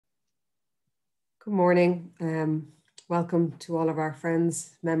Good morning. Welcome to all of our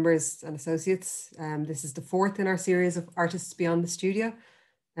friends, members and associates. This is the fourth in our series of Artists Beyond the Studio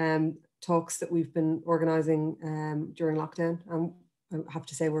talks that we've been organising during lockdown. I have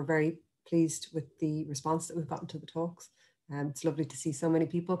to say we're very pleased with the response that we've gotten to the talks. It's lovely to see so many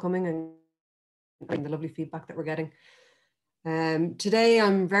people coming and the lovely feedback that we're getting. Today,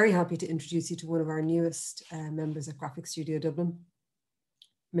 I'm very happy to introduce you to one of our newest members at Graphic Studio Dublin.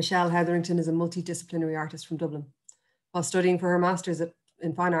 Michele Hetherington is a multidisciplinary artist from Dublin. While studying for her Masters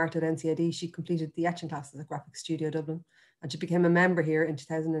in Fine Art at NCAD, she completed the etching classes at Graphic Studio Dublin, and she became a member here in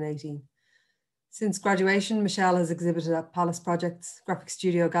 2018. Since graduation, Michele has exhibited at Palace Projects, Graphic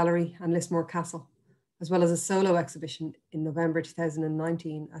Studio Gallery and Lismore Castle, as well as a solo exhibition in November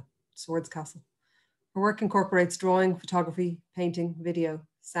 2019 at Swords Castle. Her work incorporates drawing, photography, painting, video,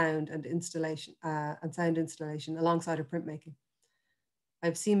 sound installation alongside her printmaking.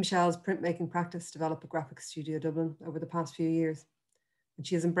 I've seen Michele's printmaking practice develop at Graphic Studio Dublin over the past few years, and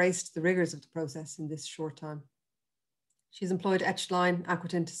she has embraced the rigours of the process in this short time. She's employed etched line,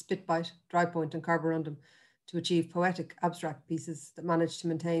 aquatint, spitbite, dry point and carborundum to achieve poetic, abstract pieces that manage to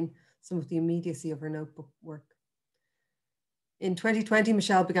maintain some of the immediacy of her notebook work. In 2020,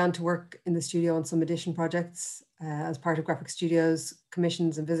 Michele began to work in the studio on some edition projects as part of Graphic Studio's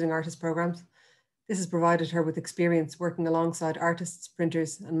commissions and visiting artist programs. This has provided her with experience working alongside artists,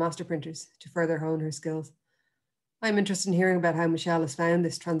 printers and master printers to further hone her skills. I'm interested in hearing about how Michele has found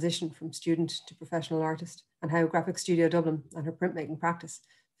this transition from student to professional artist and how Graphic Studio Dublin and her printmaking practice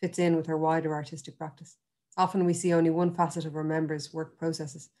fits in with her wider artistic practice. Often we see only one facet of our members' work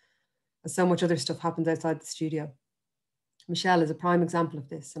processes, as so much other stuff happens outside the studio. Michele is a prime example of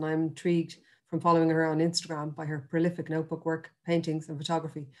this, and I'm intrigued from following her on Instagram by her prolific notebook work, paintings and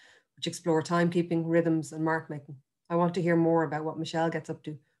photography, which explore timekeeping, rhythms and mark making. I want to hear more about what Michele gets up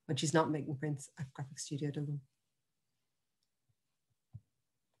to when she's not making prints at Graphic Studio Dublin.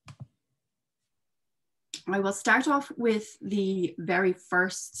 I will start off with the very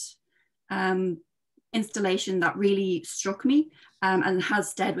first installation that really struck me and has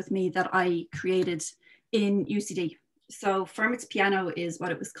stayed with me that I created in UCD. So Fermat's Piano is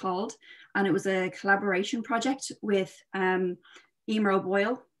what it was called, and it was a collaboration project with Emer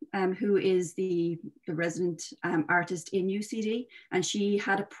O'Boyle, who is the resident artist in UCD, and she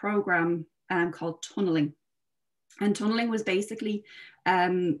had a program called Tunneling. And tunneling was basically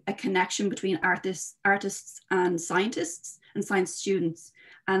a connection between artists and scientists and science students.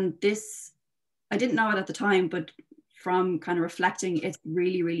 And this, I didn't know it at the time, but from kind of reflecting, it's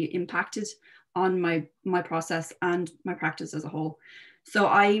really, really impacted on my process and my practice as a whole. So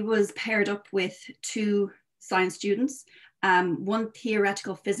I was paired up with two science students, one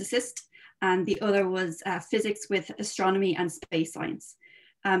theoretical physicist, and the other was physics with astronomy and space science,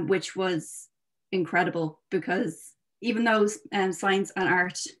 which was incredible because even though science and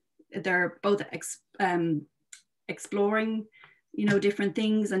art, they're both exploring, you know, different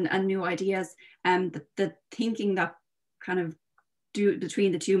things and new ideas, and the thinking that kind of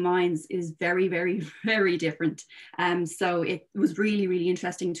between the two minds is very, very, very different. So it was really, really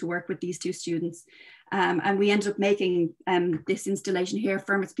interesting to work with these two students. And we ended up making this installation here,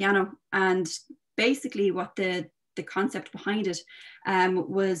 Fermat's Piano. And basically what the concept behind it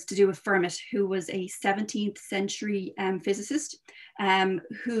was to do with Fermat, who was a 17th century physicist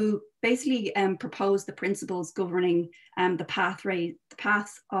who basically proposed the principles governing the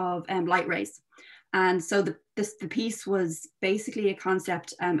path of light rays. And so the piece was basically a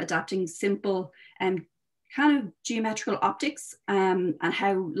concept adapting simple kind of geometrical optics and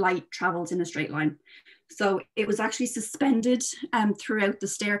how light travels in a straight line. So it was actually suspended throughout the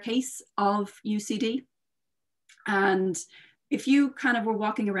staircase of UCD. And if you kind of were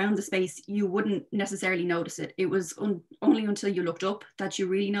walking around the space, you wouldn't necessarily notice it. It was only until you looked up that you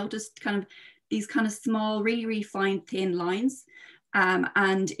really noticed kind of these kind of small, really, really fine, thin lines.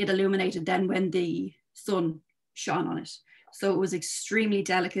 And it illuminated then when the sun shone on it. So it was extremely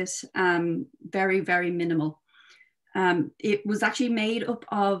delicate, very, very minimal. It was actually made up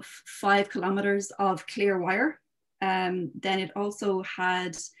of 5 kilometers of clear wire. Then it also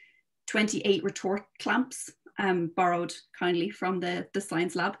had 28 retort clamps, borrowed kindly from the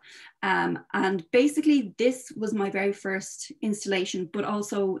science lab. And basically this was my very first installation, but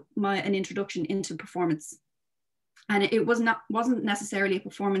also an introduction into performance. And it wasn't necessarily a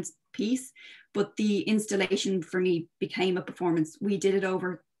performance piece, but the installation for me became a performance. We did it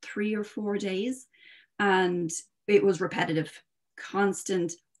over 3 or 4 days, and it was repetitive,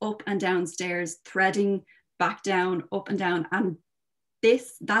 constant up and down stairs, threading, back down, up and down. And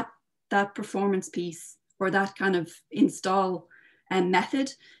that performance piece, or that kind of install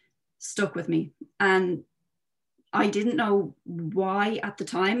method, stuck with me. And I didn't know why at the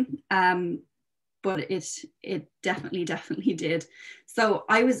time, but it definitely did. So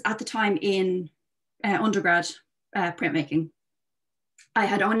I was at the time in undergrad printmaking. I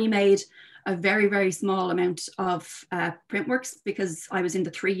had only made a very small amount of print works because I was in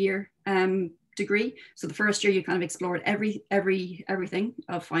the 3-year degree. So the first year you kind of explored everything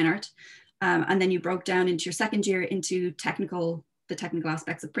of fine art, and then you broke down into your second year into the technical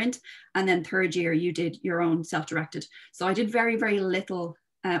aspects of print, and then third year you did your own self-directed. So I did very little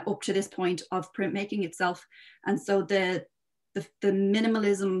up to this point of printmaking itself, and so the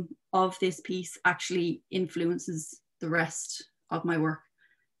minimalism of this piece actually influences the rest of my work.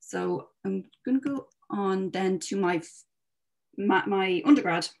 So I'm going to go on then to my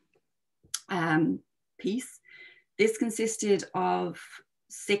undergrad piece. This consisted of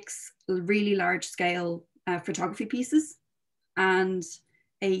 6 really large scale photography pieces and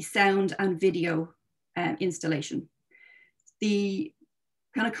a sound and video installation. The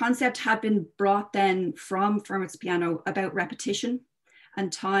kind of concept had been brought then from Fermat's piano about repetition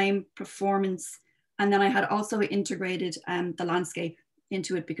and time, performance, and then I had also integrated the landscape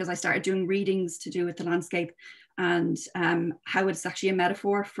into it because I started doing readings to do with the landscape and how it's actually a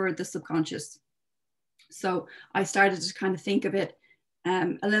metaphor for the subconscious. So I started to kind of think of it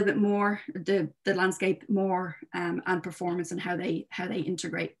a little bit more, the landscape more, and performance and how they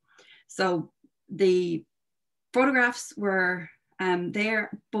integrate. So the photographs were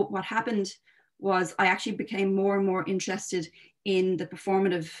there, but what happened was I actually became more and more interested in the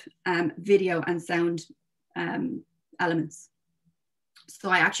performative video and sound elements. So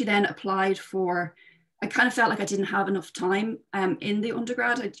I actually then applied for, I kind of felt like I didn't have enough time in the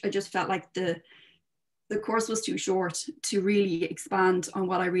undergrad. I just felt like the course was too short to really expand on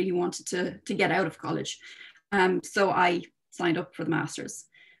what I really wanted to get out of college. So I signed up for the master's.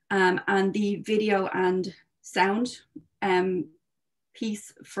 And the video and sound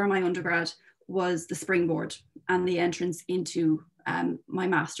piece for my undergrad was the springboard and the entrance into my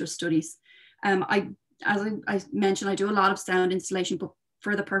master's studies. As I mentioned, I do a lot of sound installation, but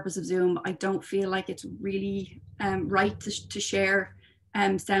for the purpose of Zoom, I don't feel like it's really right to share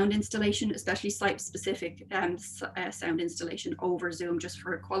sound installation, especially site-specific sound installation over Zoom, just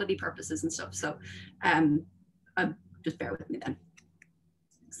for quality purposes and stuff. So just bear with me then.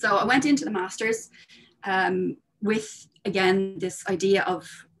 So I went into the master's with, again, this idea of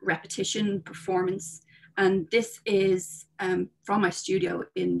repetition, performance. And this is from my studio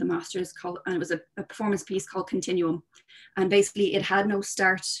in the master's and it was a performance piece called Continuum. And basically it had no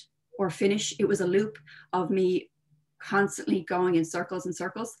start or finish. It was a loop of me constantly going in circles and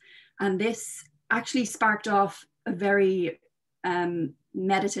circles. And this actually sparked off a very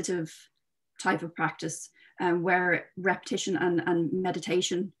meditative type of practice where repetition and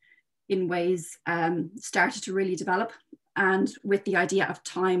meditation in ways started to really develop, and with the idea of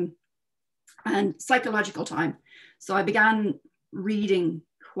time and psychological time. So I began reading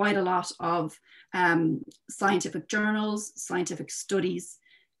quite a lot of scientific journals, scientific studies,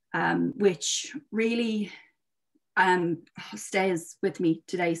 which really stays with me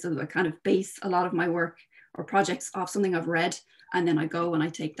today. So I kind of base a lot of my work or projects off something I've read, and then I go and I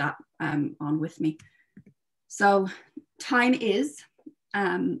take that on with me. So Time Is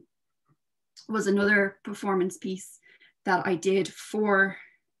was another performance piece that I did for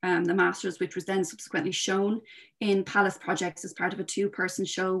the master's, which was then subsequently shown in Palace Projects as part of a 2-person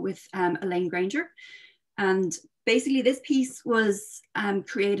show with Elaine Granger. And basically this piece was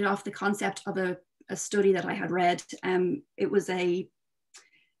created off the concept of a study that I had read. It was a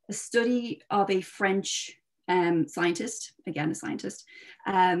study of a French scientist, again a scientist,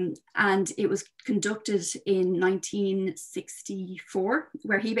 and it was conducted in 1964,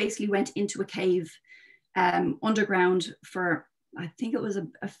 where he basically went into a cave underground for, I think it was a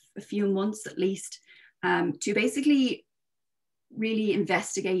few months at least, to basically really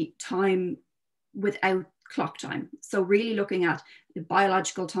investigate time without clock time. So really looking at the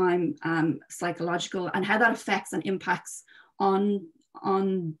biological time, psychological, and how that affects and impacts on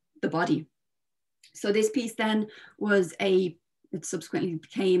the body. So this piece then was it subsequently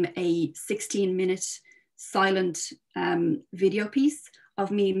became a 16-minute silent video piece of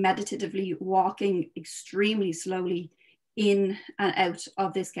me meditatively walking extremely slowly in and out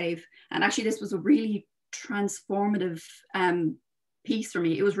of this cave. And actually this was a really transformative piece for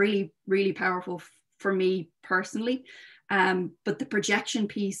me. It was really, really powerful for me personally. But the projection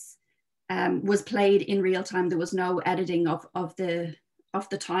piece was played in real time. There was no editing of the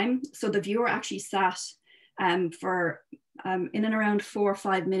time. So the viewer actually sat for in and around 4 or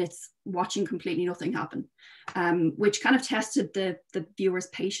 5 minutes watching completely nothing happen, which kind of tested the viewer's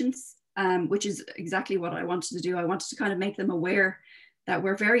patience, which is exactly what I wanted to do. I wanted to kind of make them aware that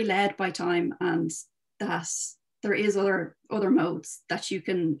we're very led by time and that there is other modes that you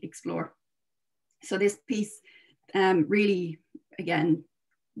can explore. So this piece really, again,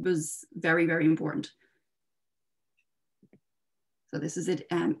 was very, very important. So this is it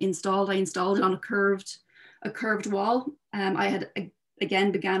installed. I installed it on a curved wall. I had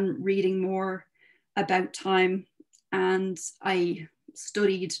again began reading more about time, and I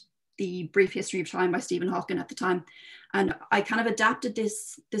studied The Brief History of Time by Stephen Hawking at the time. And I kind of adapted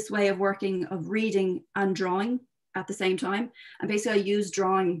this way of working, of reading and drawing at the same time. And basically I used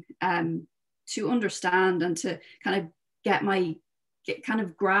drawing to understand and to kind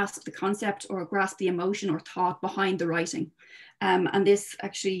of grasp the concept or grasp the emotion or thought behind the writing. And this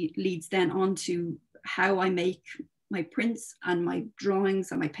actually leads then on to how I make my prints and my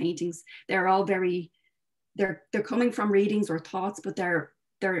drawings and my paintings. They're all they're coming from readings or thoughts, but they're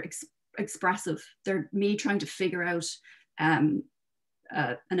expressive. They're me trying to figure out an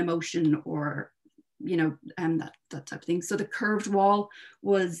emotion or, that type of thing. So the curved wall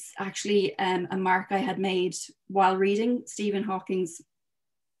was actually a mark I had made while reading Stephen Hawking's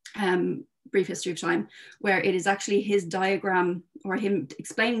Brief History of Time, where it is actually his diagram or him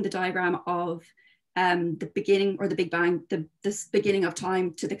explaining the diagram of the beginning or the Big Bang, this beginning of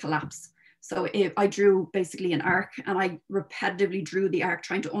time to the collapse. So I drew basically an arc, and I repetitively drew the arc,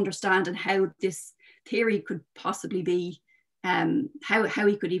 trying to understand and how this theory could possibly be, how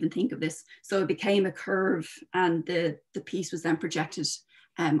he could even think of this. So it became a curve, and the piece was then projected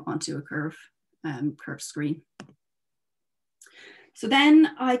onto a curved screen. So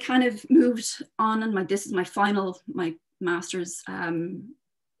then I kind of moved on, and this is my master's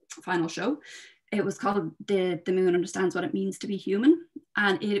final show. It was called The Moon Understands What It Means to Be Human.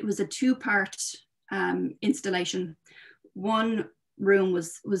 And it was a 2-part installation. One room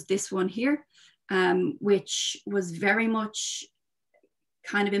was this one here, which was very much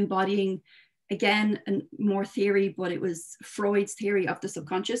kind of embodying, again, more theory, but it was Freud's theory of the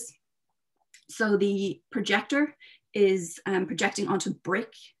subconscious. So the projector is projecting onto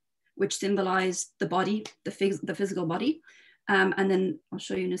brick, which symbolized the body, the physical body. And then I'll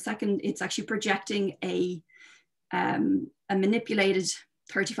show you in a second, it's actually projecting a manipulated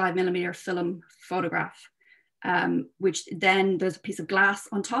 35mm film photograph, which then there's a piece of glass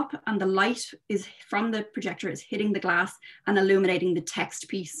on top, and the light is from the projector is hitting the glass and illuminating the text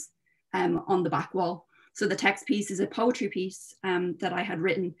piece on the back wall. So the text piece is a poetry piece that I had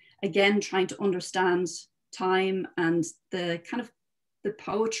written, again, trying to understand time and the kind of the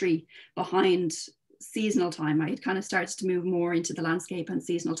poetry behind seasonal time. I kind of started to move more into the landscape and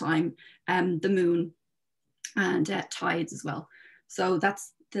seasonal time, the moon and tides as well. So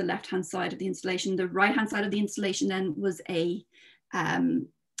that's the left-hand side of the installation. The right-hand side of the installation then was a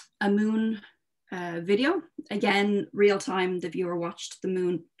moon video. Again, real time, the viewer watched the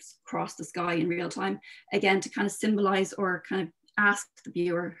moon cross the sky in real time, again, to kind of symbolize or kind of ask the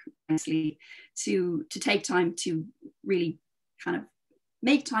viewer actually to take time to really kind of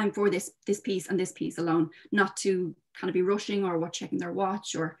make time for this piece and this piece alone, not to kind of be rushing or checking their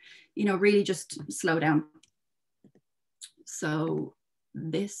watch or, really just slow down. So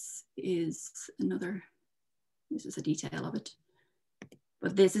this is a detail of it.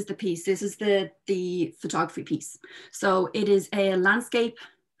 But this is the piece. This is the photography piece. So it is a landscape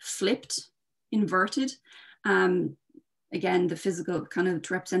flipped, inverted. Again, the physical, kind of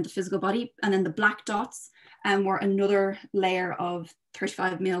to represent the physical body. And then the black dots were another layer of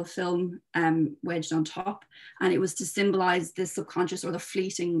 35mm film wedged on top. And it was to symbolize the subconscious or the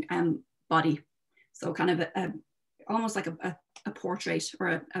fleeting body. So kind of almost like a portrait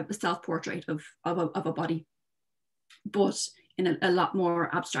or a self-portrait of a body, but in a lot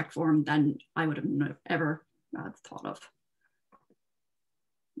more abstract form than I would have ever thought of.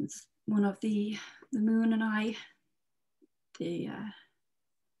 It's one of the moon and I, the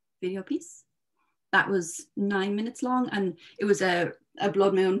video piece. That was 9 minutes long, and it was a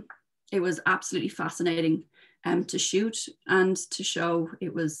blood moon. It was absolutely fascinating to shoot and to show.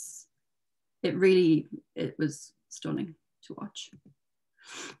 It was stunning to watch.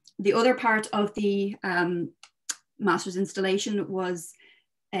 The other part of the master's installation was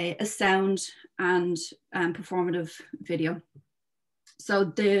a sound and performative video. So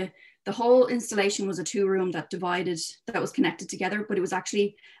the whole installation was a 2-room that was connected together, but it was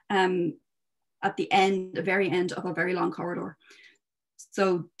actually at the end, the very end of a very long corridor.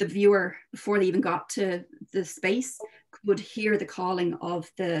 So the viewer, before they even got to the space, could hear the calling of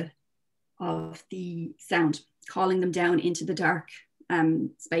the of the sound, calling them down into the dark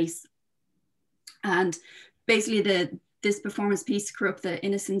space. And basically this performance piece, Corrupt the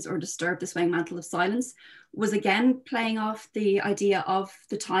Innocence or Disturb the Swaying Mantle of Silence, was again playing off the idea of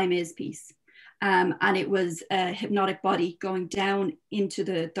the time is piece. And it was a hypnotic body going down into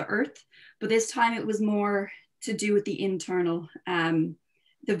the earth, but this time it was more to do with the internal.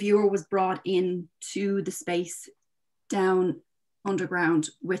 The viewer was brought in to the space down underground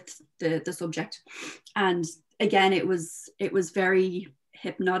with the subject. And again, it was very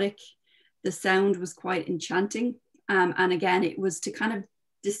hypnotic. The sound was quite enchanting. And again, it was to kind of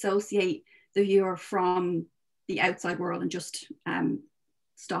dissociate the viewer from the outside world and just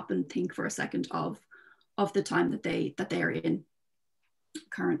stop and think for a second of the time that they are in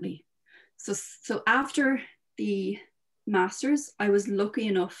currently. So after the Masters, I was lucky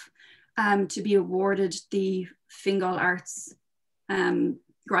enough to be awarded the Fingal Arts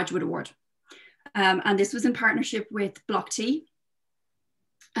Graduate Award. And this was in partnership with Block T.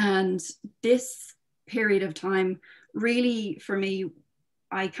 And this period of time, really for me,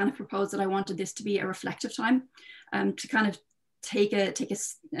 I kind of proposed that I wanted this to be a reflective time, to kind of take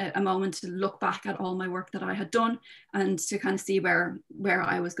a moment to look back at all my work that I had done and to kind of see where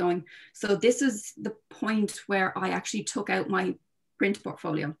I was going. So this is the point where I actually took out my print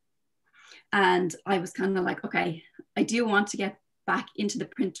portfolio. And I was kind of like, okay, I do want to get back into the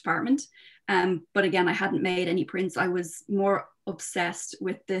print department. But again, I hadn't made any prints. I was more obsessed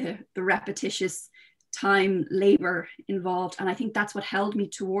with the repetitious time, labor involved. And I think that's what held me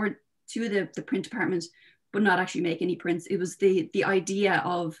to the print department, but not actually make any prints. It was the idea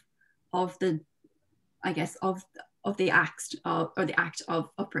of the, I guess, of the act of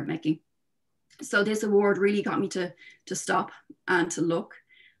printmaking. So this award really got me to stop and to look.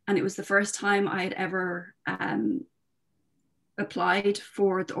 And it was the first time I had ever applied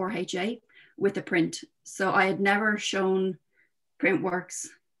for the RHA with a print. So I had never shown print works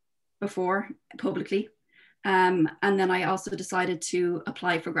before publicly. And then I also decided to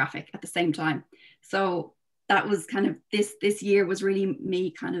apply for graphic at the same time. So that was kind of, this year was really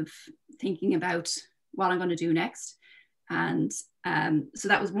me kind of thinking about what I'm going to do next. And so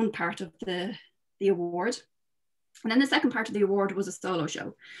that was one part of the award. And then the second part of the award was a solo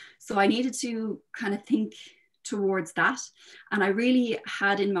show. So I needed to kind of think towards that. And I really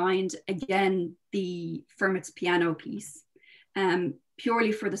had in mind, again, the Fermat's piano piece,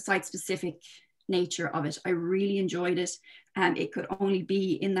 purely for the site-specific nature of it. I really enjoyed it. It could only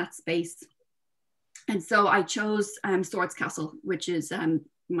be in that space. And so I chose Swords Castle, which is I'm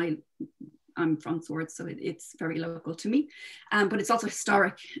from Swords, so it's very local to me, but it's also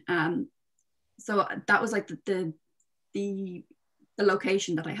historic. So that was like the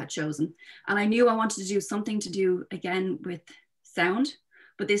location that I had chosen. And I knew I wanted to do something to do again with sound,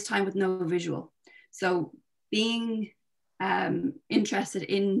 but this time with no visual. So being interested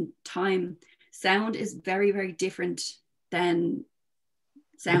in time, sound is very, very different than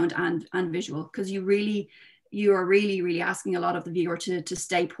sound and visual, because you are really asking a lot of the viewer to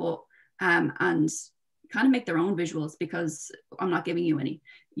stay put and kind of make their own visuals, because I'm not giving you any.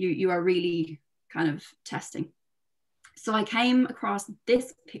 You are really kind of testing. So I came across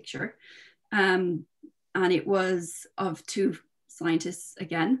this picture, and it was of two scientists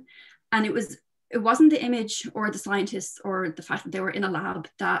again, and it wasn't the image or the scientists or the fact that they were in a lab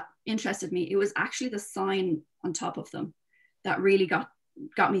that interested me. It was actually the sign on top of them that really got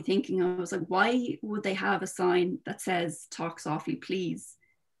me thinking. I was like, why would they have a sign that says "talk softly, please"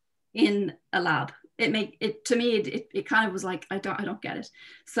 in a lab? To me it kind of was like, I don't get it.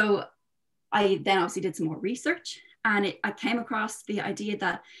 So I then obviously did some more research, and I came across the idea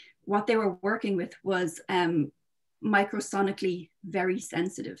that what they were working with was microsonically very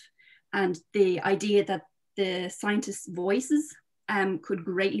sensitive, and the idea that the scientists' voices could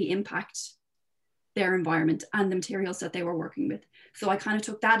greatly impact their environment and the materials that they were working with. So I kind of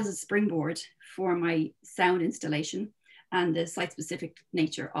took that as a springboard for my sound installation and the site-specific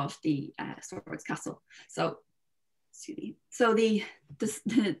nature of the Swords Castle. So, excuse me. So the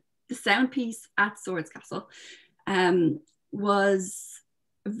sound piece at Swords Castle was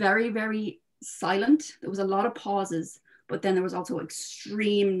very, very silent. There was a lot of pauses, but then there was also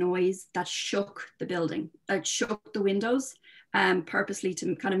extreme noise that shook the building, that shook the windows, purposely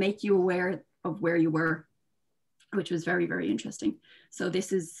to kind of make you aware of where you were, which was very, very interesting. So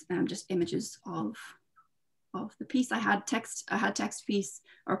this is just images of the piece. I had text piece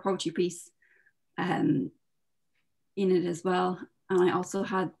or poetry piece in it as well. And I also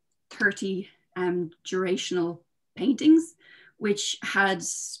had 30 durational paintings, which had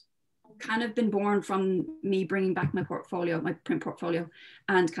kind of been born from me bringing back my portfolio, my print portfolio,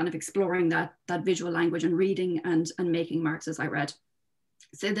 and kind of exploring that visual language and reading and making marks as I read.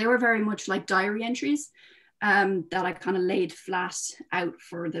 So they were very much like diary entries that I kind of laid flat out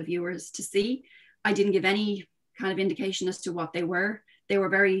for the viewers to see. I didn't give any kind of indication as to what they were. They were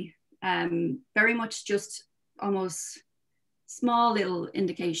very much just almost small little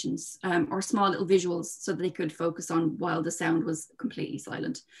indications or small little visuals so that they could focus on while the sound was completely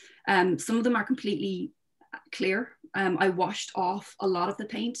silent. Some of them are completely clear. I washed off a lot of the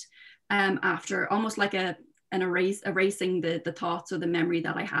paint after, almost like erasing the thoughts or the memory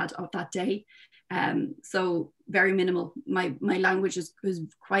that I had of that day. So very minimal. My language is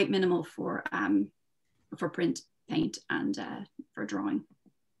quite minimal for print, paint, and for drawing.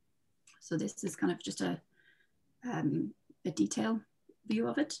 So this is kind of just a detail view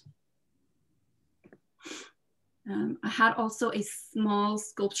of it. I had also a small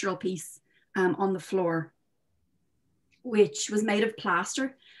sculptural piece on the floor, which was made of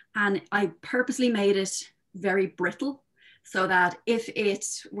plaster, and I purposely made it very brittle so that if it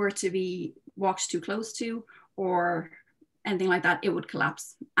were to be walked too close to or anything like that, it would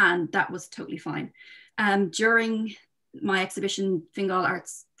collapse, and that was totally fine. During my exhibition, Fingal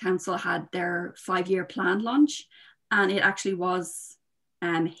Arts Council had their 5-year plan launch, and it actually was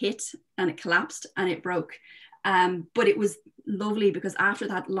hit and it collapsed and it broke. But it was lovely because after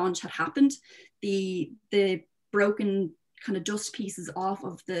that launch had happened, the broken kind of dust pieces off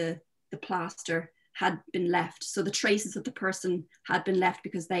of the plaster had been left. So the traces of the person had been left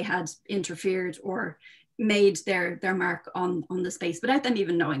because they had interfered or made their mark on the space without them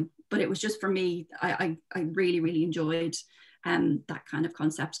even knowing. But it was just, for me, I really, really enjoyed that kind of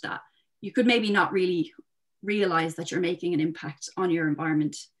concept, that you could maybe not really realize that you're making an impact on your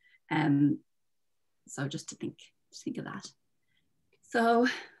environment. So just think of that. So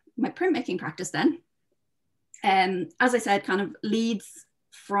my printmaking practice then, as I said, kind of leads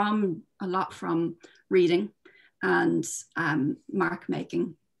a lot from reading and mark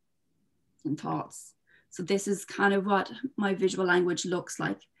making and thoughts. So this is kind of what my visual language looks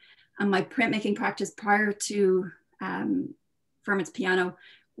like. And my printmaking practice prior to Fermat's Piano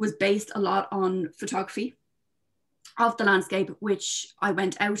was based a lot on photography of the landscape, which I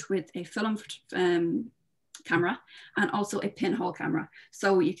went out with a film camera and also a pinhole camera.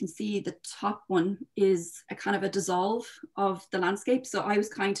 So you can see the top one is a kind of a dissolve of the landscape. So I was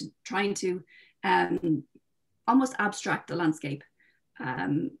kind of trying to almost abstract the landscape.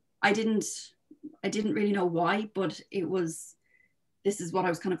 I didn't really know why, but this is what I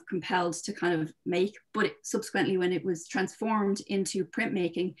was kind of compelled to kind of make. But subsequently, when it was transformed into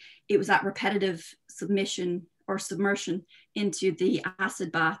printmaking, it was that repetitive submission or submersion into the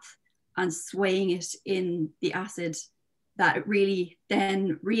acid bath and swaying it in the acid that it really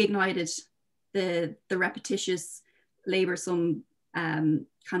then reignited the repetitious, laborsome kind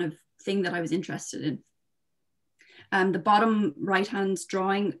of thing that I was interested in. The bottom right-hand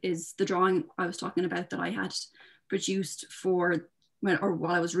drawing is the drawing I was talking about that I had produced while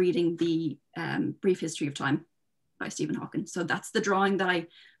I was reading the Brief History of Time by Stephen Hawking. So that's the drawing that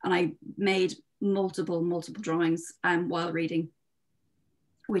I made multiple drawings while reading,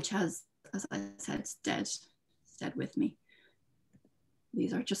 which has, as I said, stayed with me.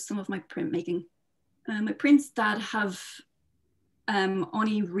 These are just some of my printmaking. My prints that have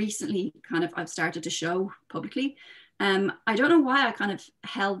only recently I've started to show publicly. I don't know why I kind of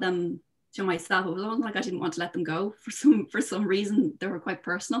held them to myself. It was almost like I didn't want to let them go for some reason. They were quite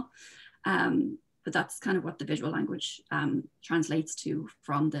personal. But that's kind of what the visual language translates to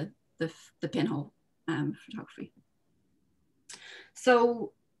from the pinhole photography.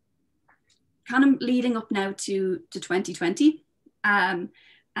 So kind of leading up now to 2020, and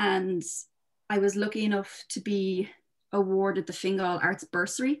I was lucky enough to be awarded the Fingal Arts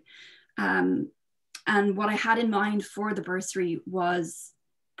Bursary. And what I had in mind for the bursary was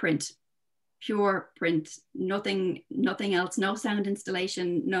print, pure print, nothing else, no sound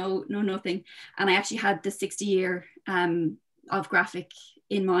installation, no nothing. And I actually had the 60-year of graphic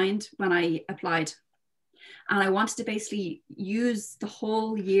in mind when I applied. And I wanted to basically use the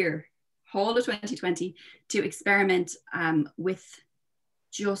whole of 2020 to experiment with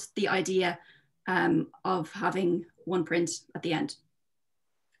just the idea of having one print at the end.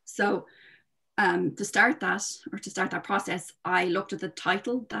 So to start that process, I looked at the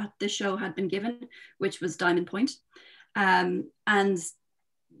title that the show had been given, which was Diamond Point. And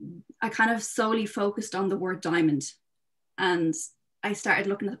I kind of solely focused on the word diamond. And I started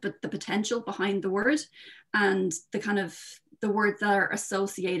looking at the potential behind the word and the words that are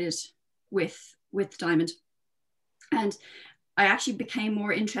associated with diamond. And I actually became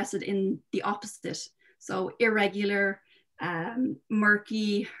more interested in the opposite. So irregular,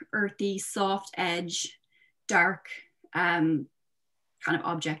 murky, earthy, soft edge, dark kind of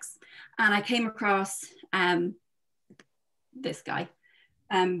objects. And I came across this guy,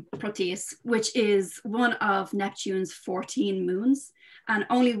 Proteus, which is one of Neptune's 14 moons, and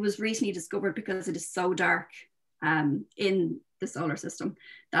only was recently discovered because it is so dark in the solar system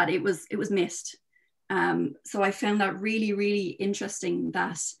that it was missed. So I found that really, really interesting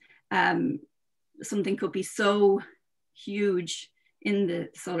that something could be so huge in the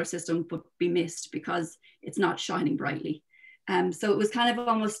solar system but be missed because it's not shining brightly. So it was kind of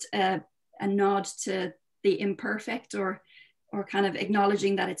almost a nod to the imperfect, or kind of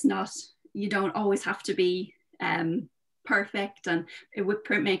acknowledging that it's not, you don't always have to be perfect. And with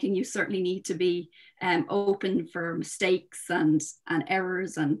printmaking, you certainly need to be open for mistakes and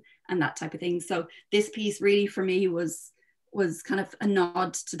errors and that type of thing. So this piece really for me was kind of a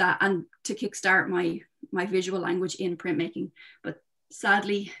nod to that and to kickstart my visual language in printmaking. But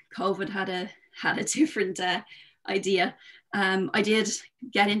sadly, COVID had a different idea. I did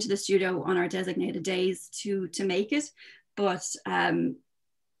get into the studio on our designated days to make it, but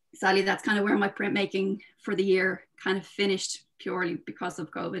sadly that's kind of where my printmaking for the year kind of finished, purely because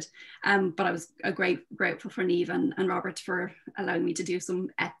of COVID. But I was grateful for Niamh and Robert for allowing me to do some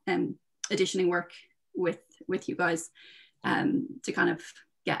editioning work with you guys to kind of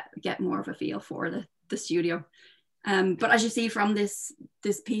get more of a feel for the studio. But as you see from this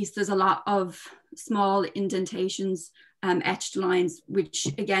piece, there's a lot of small indentations, etched lines, which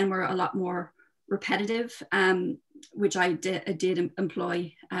again were a lot more repetitive, which I did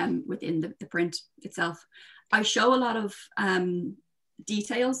employ within the print itself. I show a lot of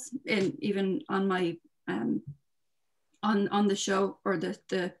details even on my on the show or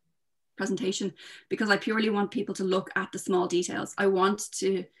the presentation, because I purely want people to look at the small details. I want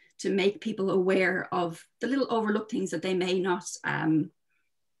to make people aware of the little overlooked things that they may not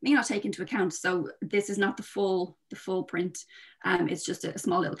take into account. So this is not the full print. It's just a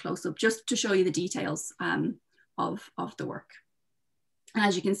small little close-up just to show you the details of the work. And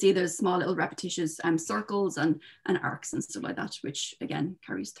as you can see, there's small little repetitious circles and arcs and stuff like that, which again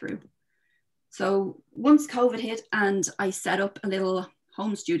carries through. So once COVID hit and I set up a little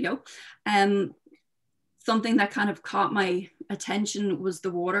home studio, something that kind of caught my attention was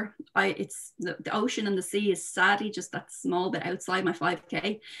the water. It's the ocean and the sea is sadly just that small bit outside my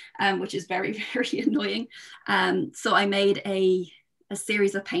 5K, which is very, very annoying. So I made a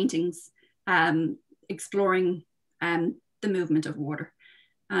series of paintings exploring the movement of water.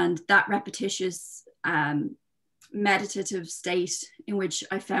 And that repetitious meditative state in which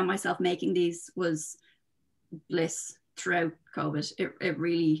I found myself making these was bliss throughout COVID.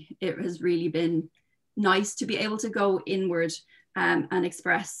 It has really been nice to be able to go inward and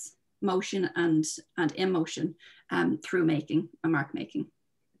express motion and emotion through making and mark making.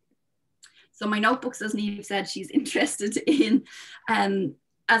 So my notebooks, as Niamh said, she's interested in,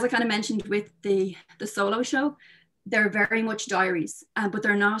 as I kind of mentioned with the solo show, they're very much diaries, but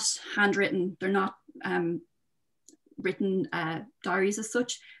they're not handwritten. They're not written diaries as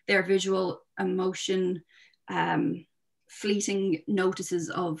such. They're visual emotion, fleeting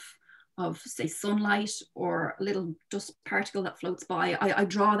notices of say sunlight or a little dust particle that floats by. I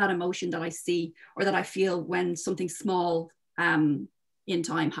draw that emotion that I see or that I feel when something small in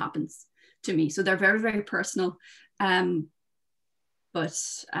time happens to me. So they're very, very personal, but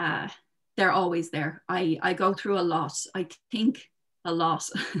they're always there. I go through a lot. I think a lot.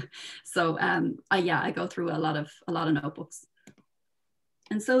 So I go through a lot of notebooks.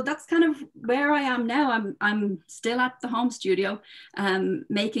 And so that's kind of where I am now. I'm still at the home studio,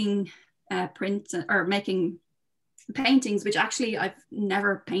 making print or making paintings, which actually I've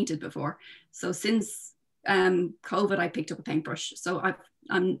never painted before. So since COVID, I picked up a paintbrush. So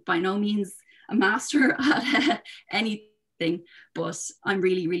I'm by no means a master at anything, but I'm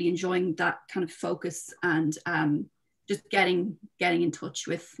really, really enjoying that kind of focus and just getting in touch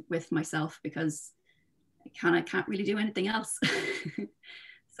with myself, because I can't really do anything else.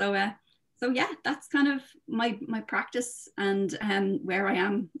 So yeah, that's kind of my practice and where I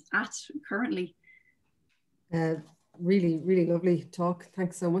am at currently. Really, really lovely talk.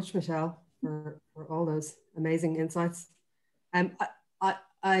 Thanks so much, Michele, for all those amazing insights.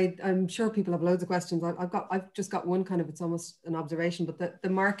 I'm sure people have loads of questions. I've just got one kind of, it's almost an observation, but the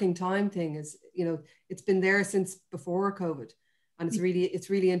marking time thing is, it's been there since before COVID, and it's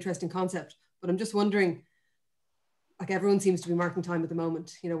really interesting concept. But I'm just wondering, like, everyone seems to be marking time at the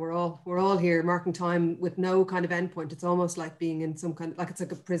moment. We're all here marking time with no kind of endpoint. It's almost like being in some kind of, like, it's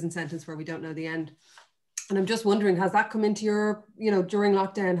like a prison sentence where we don't know the end. And I'm just wondering, has that come into your, during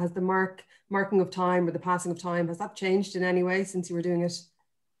lockdown, has the marking of time or the passing of time, has that changed in any way since you were doing it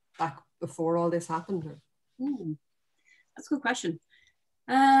back before all this happened? Or? That's a good question.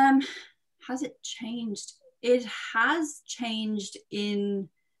 Has it changed? It has changed in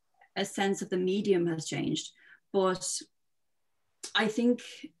a sense of the medium has changed, but I think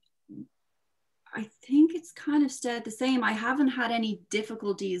it's kind of stayed the same. I haven't had any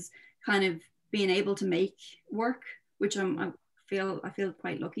difficulties kind of being able to make work, which I feel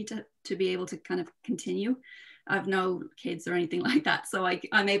quite lucky to be able to kind of continue. I've no kids or anything like that, so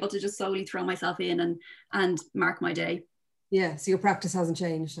I'm able to just slowly throw myself in and mark my day. Yeah, so your practice hasn't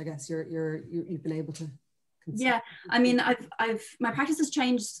changed. I guess you've been able to. Yeah, I mean, my practice has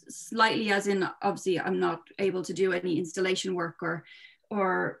changed slightly, as in obviously I'm not able to do any installation work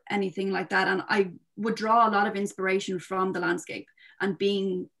or anything like that, and I would draw a lot of inspiration from the landscape and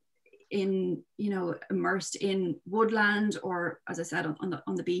being in, immersed in woodland, or as I said,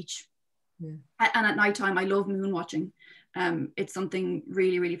 on the beach. Yeah. And at nighttime, I love moon watching. It's something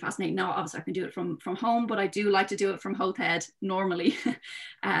really, really fascinating. Now, obviously, I can do it from home, but I do like to do it from Hothead normally.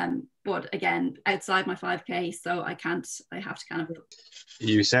 But again, outside my 5K, so I have to kind of.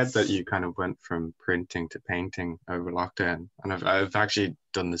 You said that you kind of went from printing to painting over lockdown, and I've actually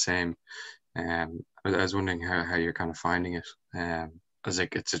done the same. I was wondering how you're kind of finding it. As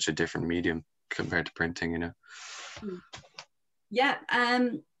like it's such a different medium compared to printing, Yeah.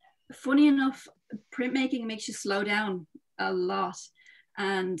 Funny enough, printmaking makes you slow down a lot,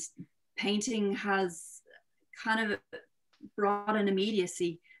 and painting has kind of brought an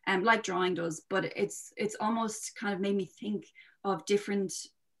immediacy, like drawing does, but it's almost kind of made me think of different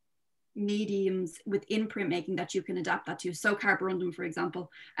mediums within printmaking that you can adapt that to. So carborundum, for example,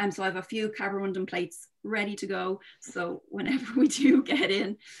 so I have a few carborundum plates ready to go, so whenever we do get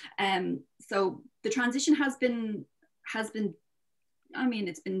in, so the transition has been I mean,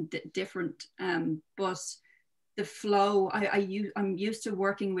 it's been different, but the flow, I'm used to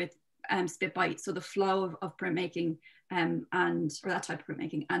working with spit bite, so the flow of printmaking or that type of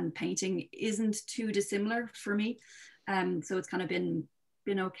printmaking and painting isn't too dissimilar for me, so it's kind of been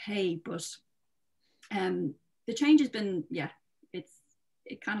okay, but the change has been, it's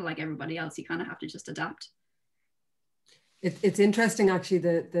kind of like everybody else, you kind of have to just adapt. It's interesting actually,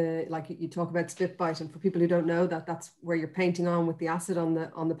 the like you talk about spit bite, and for people who don't know, that's where you're painting on with the acid on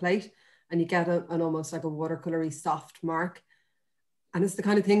the plate, and you get an almost like a watercolory soft mark, and it's the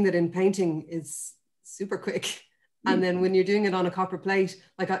kind of thing that in painting is super quick. And then when you're doing it on a copper plate,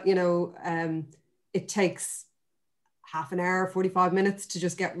 like it takes half an hour, 45 minutes to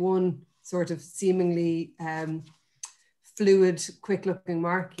just get one sort of seemingly fluid, quick looking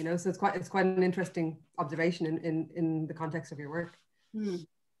mark, so it's quite an interesting observation in the context of your work.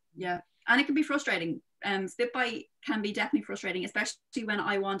 Yeah, and it can be frustrating. Spit bite can be definitely frustrating, especially when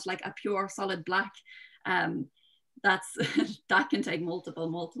I want like a pure solid black. That can take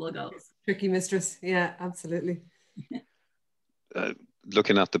multiple goes. Tricky mistress. Yeah, absolutely.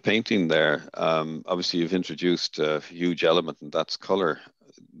 Looking at the painting there, obviously you've introduced a huge element, and that's color,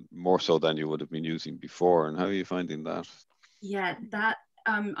 more so than you would have been using before. And how are you finding that? Yeah, that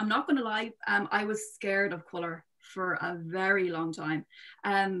I'm not going to lie, I was scared of color for a very long time.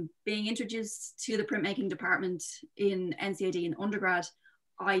 Being introduced to the printmaking department in NCAD in undergrad,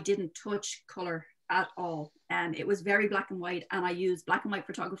 I didn't touch color at all. It was very black and white, and I used black and white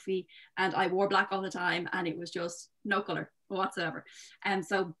photography, and I wore black all the time, and it was just no color whatsoever.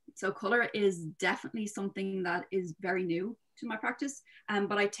 So color is definitely something that is very new to my practice,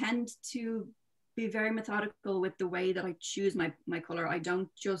 but I tend to be very methodical with the way that I choose my color. I don't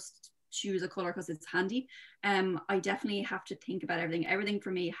just choose a color because it's handy. I definitely have to think about everything. Everything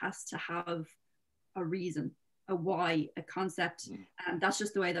for me has to have a reason, a why, a concept, and that's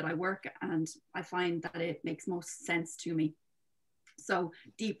just the way that I work, and I find that it makes most sense to me. So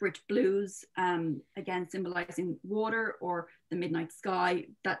deep rich blues, again symbolizing water or the midnight sky,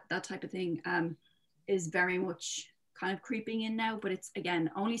 that type of thing, is very much kind of creeping in now, but it's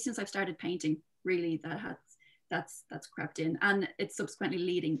again only since I've started painting really that's crept in, and it's subsequently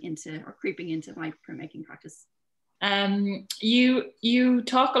leading into or creeping into my printmaking practice. You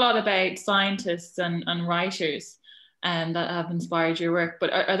talk a lot about scientists and writers that have inspired your work,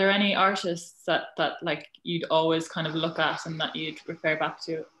 but are there any artists that like you'd always kind of look at and that you'd refer back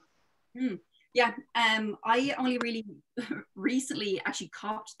to? Yeah, I only really recently actually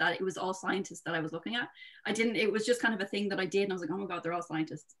copped that it was all scientists that I was looking at. It was just kind of a thing that I did, and I was like, oh my God, they're all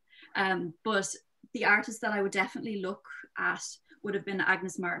scientists. But the artists that I would definitely look at would have been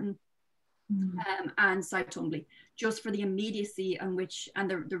Agnes Martin. and side tumbling, just for the immediacy and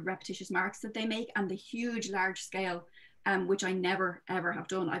the repetitious marks that they make, and the huge large scale, which I never ever have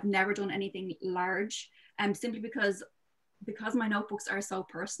done. I've never done anything large, simply because my notebooks are so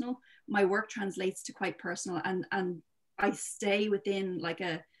personal. My work translates to quite personal, and I stay within like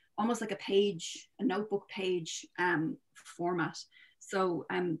almost like a notebook page format. So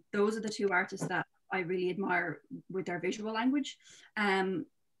those are the two artists that I really admire with their visual language.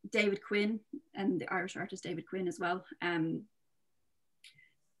 David Quinn, and the Irish artist David Quinn as well. And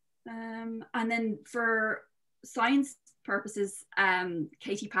then for science purposes,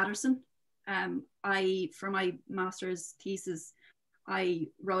 Katie Patterson. For my master's thesis, I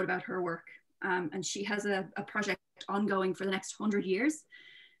wrote about her work, and she has a project ongoing for the next 100 years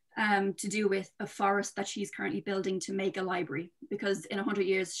to do with a forest that she's currently building to make a library, because in 100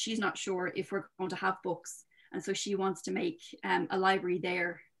 years she's not sure if we're going to have books, and so she wants to make a library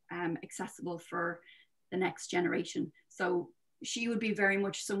there accessible for the next generation. So she would be very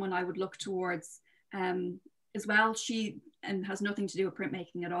much someone I would look towards as well. She has nothing to do with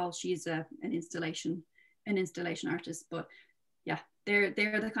printmaking at all. She's an installation artist. But yeah, they're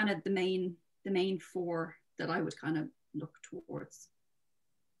the kind of the main four that I would kind of look towards.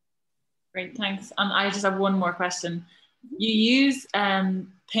 Great, thanks. And I just have one more question. You use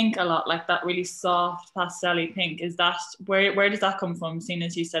pink a lot, like that really soft pastel-y pink. Is that where does that come from? Seeing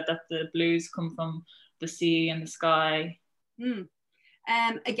as you said that the blues come from the sea and the sky.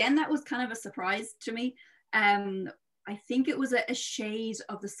 Again, that was kind of a surprise to me. I think it was a shade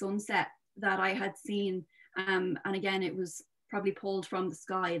of the sunset that I had seen, and again, it was probably pulled from the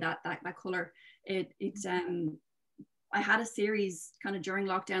sky. That color. I had a series kind of during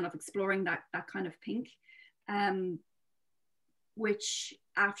lockdown of exploring that kind of pink, which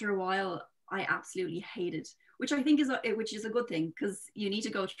after a while I absolutely hated, which I think is a good thing, because you need to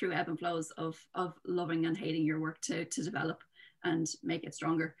go through ebb and flows of loving and hating your work to develop and make it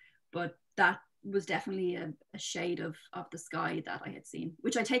stronger. But that was definitely a shade of the sky that I had seen,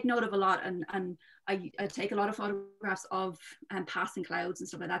 which I take note of a lot, and I take a lot of photographs of passing clouds and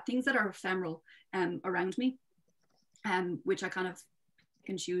stuff like that, things that are ephemeral around me, which I kind of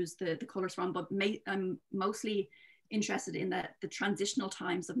can choose the colors from. But I'm mostly interested in the transitional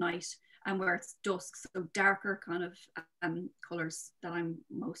times of night and where it's dusk, so darker kind of colors that I'm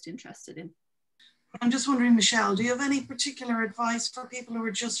most interested in. I'm just wondering, Michele, do you have any particular advice for people who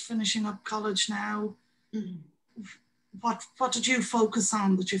are just finishing up college now? What did you focus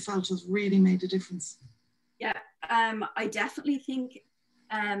on that you felt has really made a difference? Yeah, I definitely think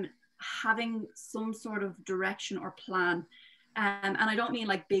having some sort of direction or plan, and I don't mean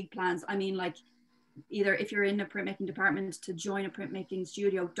like big plans. I mean like, either if you're in a printmaking department, to join a printmaking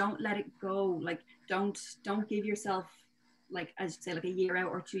studio, don't let it go. Like don't give yourself, like, as you say, like a year out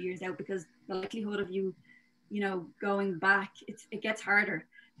or 2 years out, because the likelihood of you going back, it gets harder.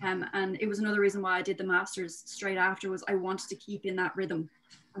 And it was another reason why I did the master's straight after, was I wanted to keep in that rhythm,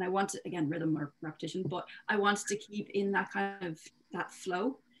 and I wanted, again, rhythm or repetition, but I wanted to keep in that kind of that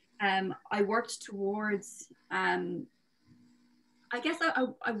flow. I worked towards, I guess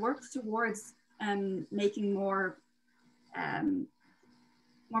I worked towards making more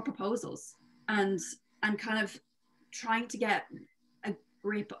proposals, and kind of trying to get a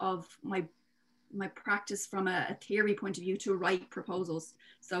grip of my practice from a theory point of view to write proposals.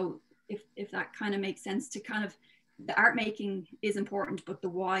 So if that kind of makes sense, to kind of, the art making is important, but the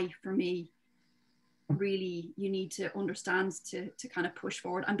why for me, really, you need to understand to kind of push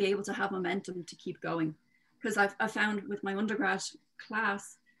forward and be able to have momentum to keep going. Because I've found with my undergrad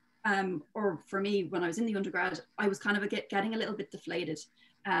class, or for me when I was in the undergrad, I was kind of getting a little bit deflated,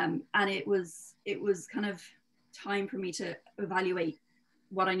 and it was kind of time for me to evaluate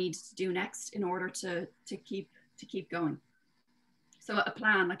what I needed to do next in order to keep going. So a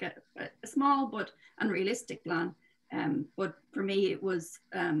plan, like a small but unrealistic plan, but for me it was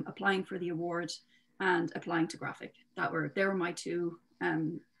applying for the award and applying to Graphic. They were my two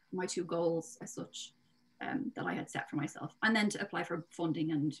goals as such, that I had set for myself, and then to apply for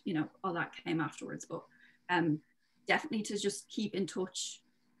funding, and all that came afterwards. But definitely to just keep in touch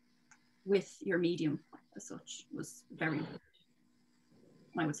with your medium as such was very important.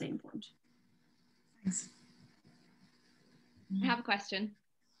 I would say important. Thanks. I have a question.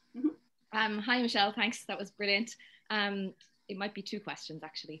 Mm-hmm. Hi, Michele. Thanks. That was brilliant. It might be two questions,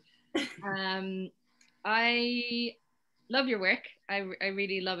 actually. I love your work. I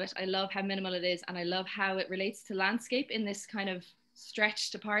really love it. I love how minimal it is, and I love how it relates to landscape in this kind of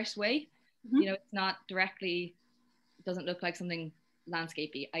stretched apart way. Mm-hmm. It's not directly, it doesn't look like something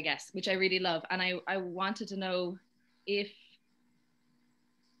landscapey, I guess, which I really love. And I wanted to know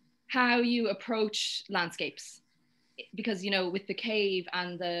how you approach landscapes, because, you know, with the cave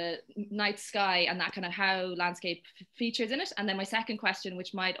and the night sky and that kind of how landscape features in it. And then my second question,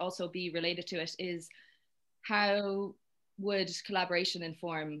 which might also be related to it, is how would collaboration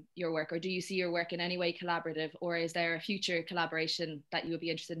inform your work, or do you see your work in any way collaborative, or is there a future collaboration that you would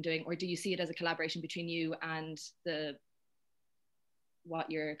be interested in doing, or do you see it as a collaboration between you and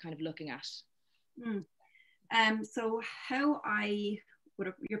what you're kind of looking at? So how I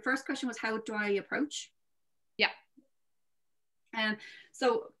would, your first question was, how do I approach? Yeah.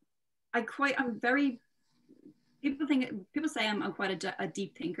 So I'm very, people say I'm quite a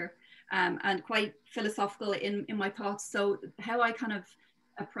deep thinker, and quite philosophical in my thoughts. So how I kind of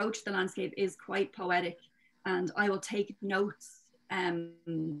approach the landscape is quite poetic, and I will take notes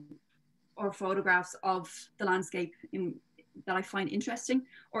or photographs of the landscape that I find interesting,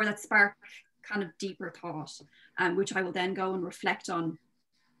 or that spark kind of deeper thought, which I will then go and reflect on.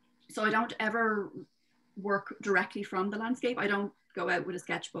 So I don't ever work directly from the landscape. I don't go out with a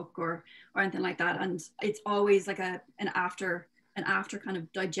sketchbook or anything like that, and it's always like an after kind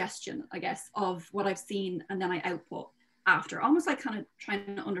of digestion, I guess, of what I've seen, and then I output after, almost like kind of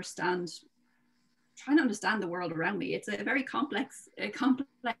trying to understand the world around me. It's a very complex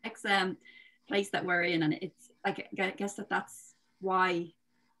place that we're in, and it's like, I guess that's why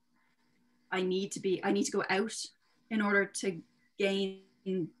I need to go out in order to gain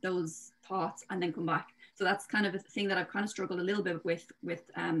those thoughts and then come back. So that's kind of a thing that I've kind of struggled a little bit with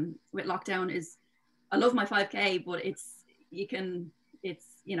lockdown. Is I love my 5K, but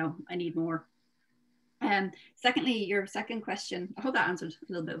you know, I need more. Secondly, your second question, I hope that answered a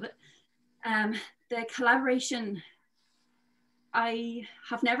little bit of it. The collaboration, I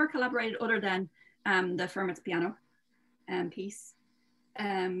have never collaborated other than the Fermat's piano piece.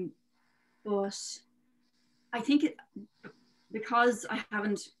 But I think because I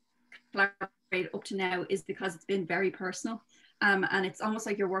haven't collaborated up to now is because it's been very personal, and it's almost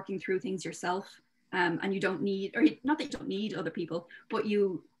like you're working through things yourself, and you don't need, or not that you don't need other people, but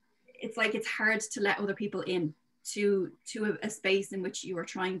it's like it's hard to let other people in to a space in which you are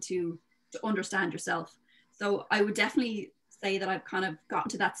trying to understand yourself. So I would definitely say that I've kind of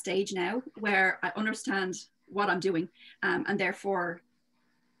gotten to that stage now where I understand what I'm doing, and therefore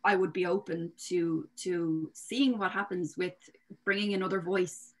I would be open to seeing what happens with bringing another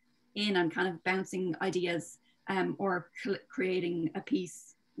voice in and kind of bouncing ideas, or creating a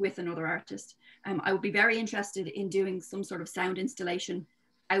piece with another artist. I would be very interested in doing some sort of sound installation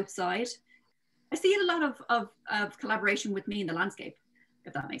outside. I see a lot of collaboration with me in the landscape,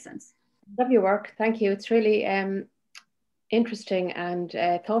 if that makes sense. Love your work. Thank you. It's really interesting and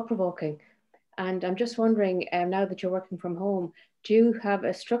thought-provoking. And I'm just wondering, now that you're working from home, do you have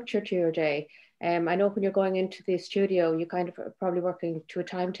a structure to your day? I know when you're going into the studio, you kind of are probably working to a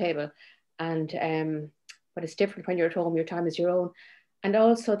timetable, and but it's different when you're at home. Your time is your own. And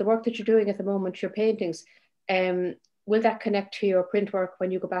also the work that you're doing at the moment, your paintings, will that connect to your print work when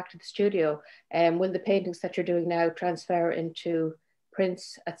you go back to the studio? Will the paintings that you're doing now transfer into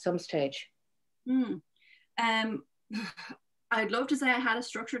prints at some stage? I'd love to say I had a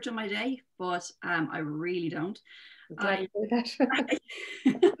structure to my day, but I really don't.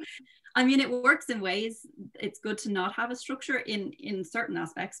 I mean, it works in ways. It's good to not have a structure in certain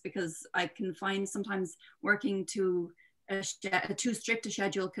aspects, because I can find sometimes working to too strict a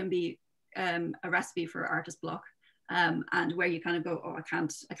schedule can be a recipe for artist block, and where you kind of go, oh, I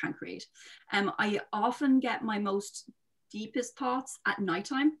can't create. I often get my most deepest thoughts at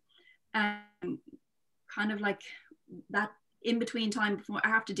nighttime, kind of like that in between time before,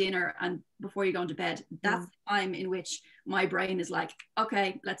 after dinner and before you go into bed. That's the time in which my brain is like,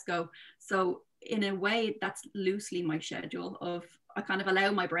 okay, let's go. So in a way, that's loosely my schedule of, I kind of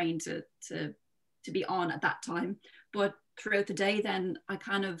allow my brain to be on at that time. But throughout the day, then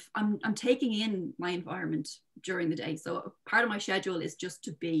I'm taking in my environment during the day. So part of my schedule is just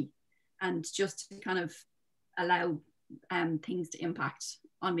to be, and just to kind of allow things to impact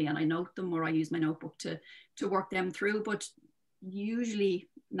on me, and I note them, or I use my notebook to work them through. But usually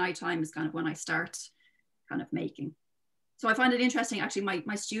nighttime is kind of when I start kind of making. So I find it interesting, actually.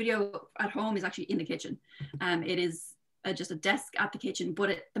 My studio at home is actually in the kitchen. It is just a desk at the kitchen, but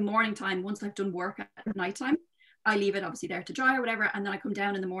at the morning time, once I've done work at nighttime, I leave it obviously there to dry or whatever, and then I come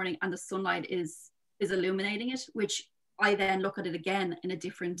down in the morning and the sunlight is illuminating it, which I then look at it again in a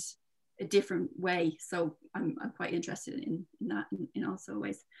different way. So I'm quite interested in that in also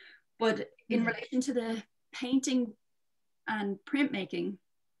ways. But in relation to the painting and printmaking,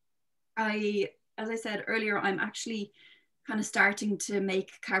 as I said earlier, I'm actually kind of starting to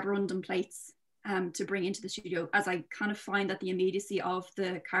make carborundum plates to bring into the studio, as I kind of find that the immediacy of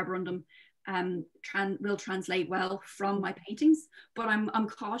the carborundum will translate well from my paintings, but I'm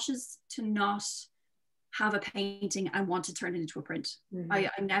cautious to not have a painting and want to turn it into a print. I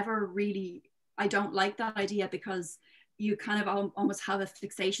never really, I don't like that idea, because you kind of almost have a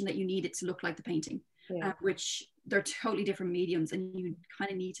fixation that you need it to look like the painting, which they're totally different mediums, and you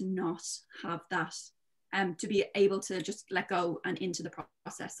kind of need to not have that to be able to just let go and into the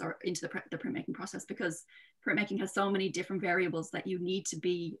process, or into the printmaking process, because printmaking has so many different variables that you need to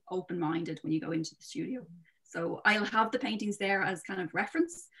be open-minded when you go into the studio. So I'll have the paintings there as kind of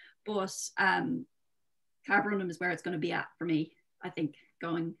reference, but carborundum is where it's going to be at for me, I think,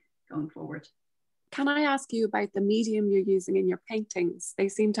 going forward. Can I ask you about the medium you're using in your paintings? They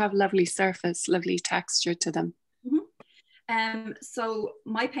seem to have lovely surface, lovely texture to them. So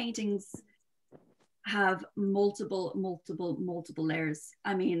my paintings have multiple layers.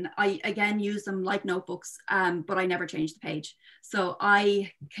 I mean, I again use them like notebooks, but I never change the page. So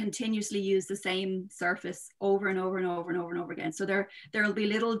I continuously use the same surface over and over and over and over and over again. So there'll be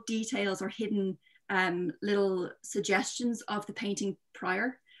little details or hidden little suggestions of the painting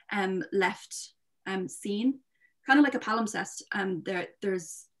prior left seen, kind of like a palimpsest.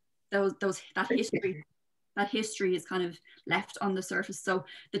 There's that history is kind of left on the surface. So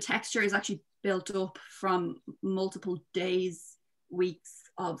the texture is actually built up from multiple days, weeks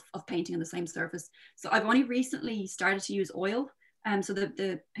of painting on the same surface. So I've only recently started to use oil. So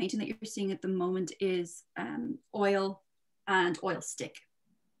the painting that you're seeing at the moment is oil and oil stick.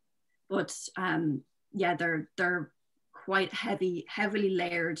 But yeah, they're quite heavily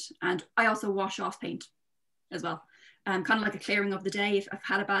layered. And I also wash off paint as well. Kind of like a clearing of the day. If I've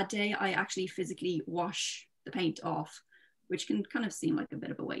had a bad day, I actually physically wash the paint off, which can kind of seem like a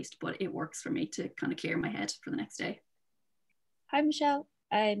bit of a waste, but it works for me to kind of clear my head for the next day. Hi, Michelle.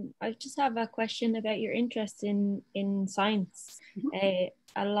 I just have a question about your interest in science. A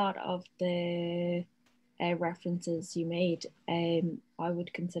lot of the references you made, I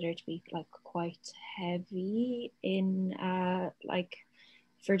would consider to be like quite heavy in like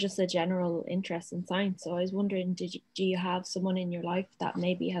for just a general interest in science. So I was wondering, do you have someone in your life that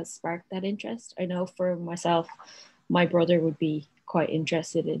maybe has sparked that interest? I know for myself, my brother would be quite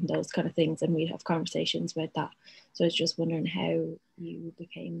interested in those kind of things, and we'd have conversations about that. So I was just wondering how you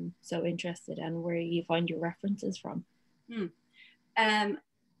became so interested and where you find your references from. Have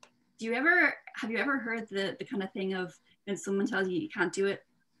you ever heard the kind of thing of when someone tells you you can't do it,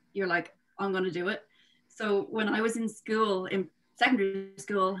 you're like, I'm going to do it? So when I was in school, in secondary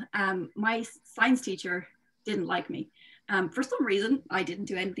school, my science teacher didn't like me. For some reason, I didn't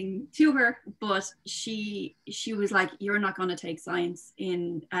do anything to her, but she was like, you're not going to take science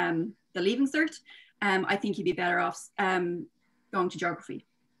in the Leaving Cert. I think you'd be better off going to geography.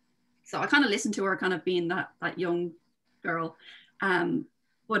 So I kind of listened to her, kind of being that young girl.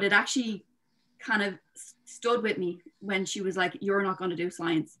 But it actually kind of stood with me when she was like, you're not going to do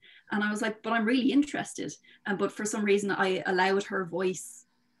science. And I was like, but I'm really interested. But for some reason, I allowed her voice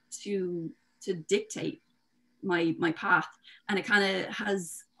to dictate my path. And it kind of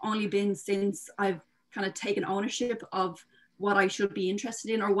has only been since I've kind of taken ownership of what I should be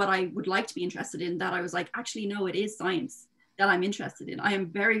interested in, or what I would like to be interested in, that I was like, actually, no, it is science that I'm interested in. I am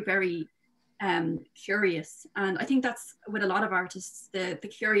very, very curious. And I think that's with a lot of artists, the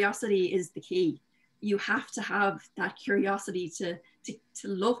curiosity is the key. You have to have that curiosity to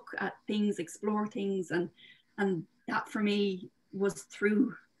look at things, explore things. And that for me was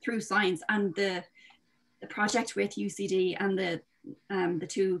through science. And the project with UCD and the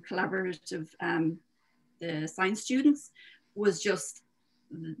two collaborative the science students was just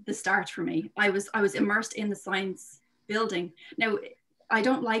the start for me. I was immersed in the science building. Now, I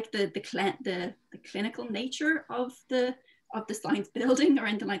don't like the clinical nature of the science building or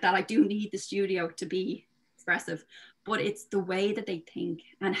anything like that. I do need the studio to be expressive, but it's the way that they think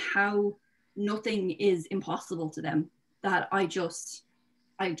and how nothing is impossible to them that I just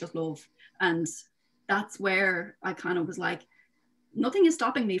love. And that's where I kind of was like, nothing is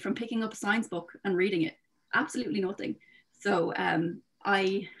stopping me from picking up a science book and reading it. Absolutely nothing. So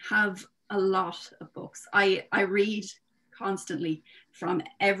I have a lot of books. I read constantly from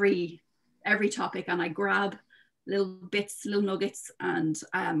every topic, and I grab little bits, little nuggets, and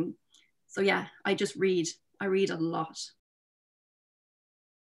so yeah, I read a lot.